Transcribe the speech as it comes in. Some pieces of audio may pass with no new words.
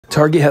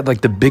Target had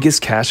like the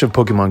biggest cache of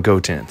Pokemon Go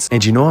tins,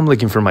 and you know I'm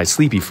looking for my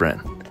sleepy friend.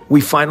 We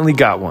finally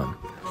got one.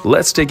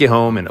 Let's take it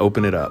home and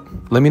open it up.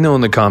 Let me know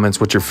in the comments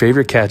what your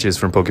favorite catch is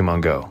from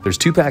Pokemon Go. There's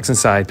 2 packs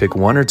inside, pick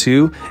 1 or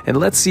 2, and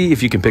let's see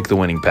if you can pick the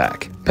winning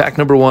pack. Pack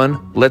number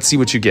 1, let's see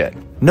what you get.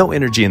 No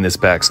energy in this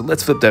pack, so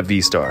let's flip that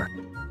V-Star.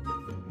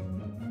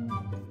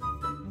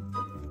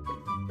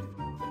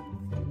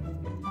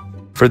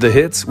 For the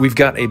hits, we've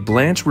got a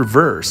Blanche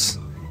Reverse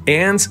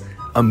and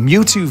a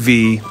Mewtwo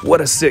V.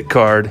 What a sick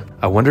card.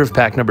 I wonder if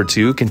pack number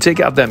 2 can take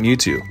out that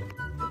Mewtwo.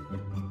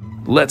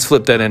 Let's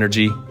flip that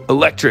energy.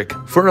 Electric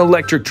for an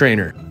electric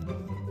trainer.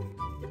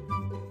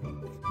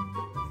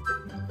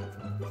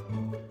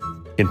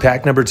 In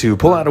pack number 2,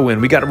 pull out a win.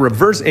 We got a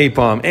reverse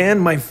Apom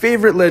and my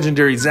favorite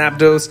legendary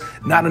Zapdos.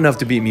 Not enough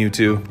to beat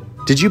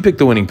Mewtwo. Did you pick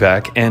the winning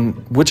pack? And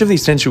which of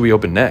these 10 should we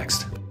open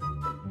next?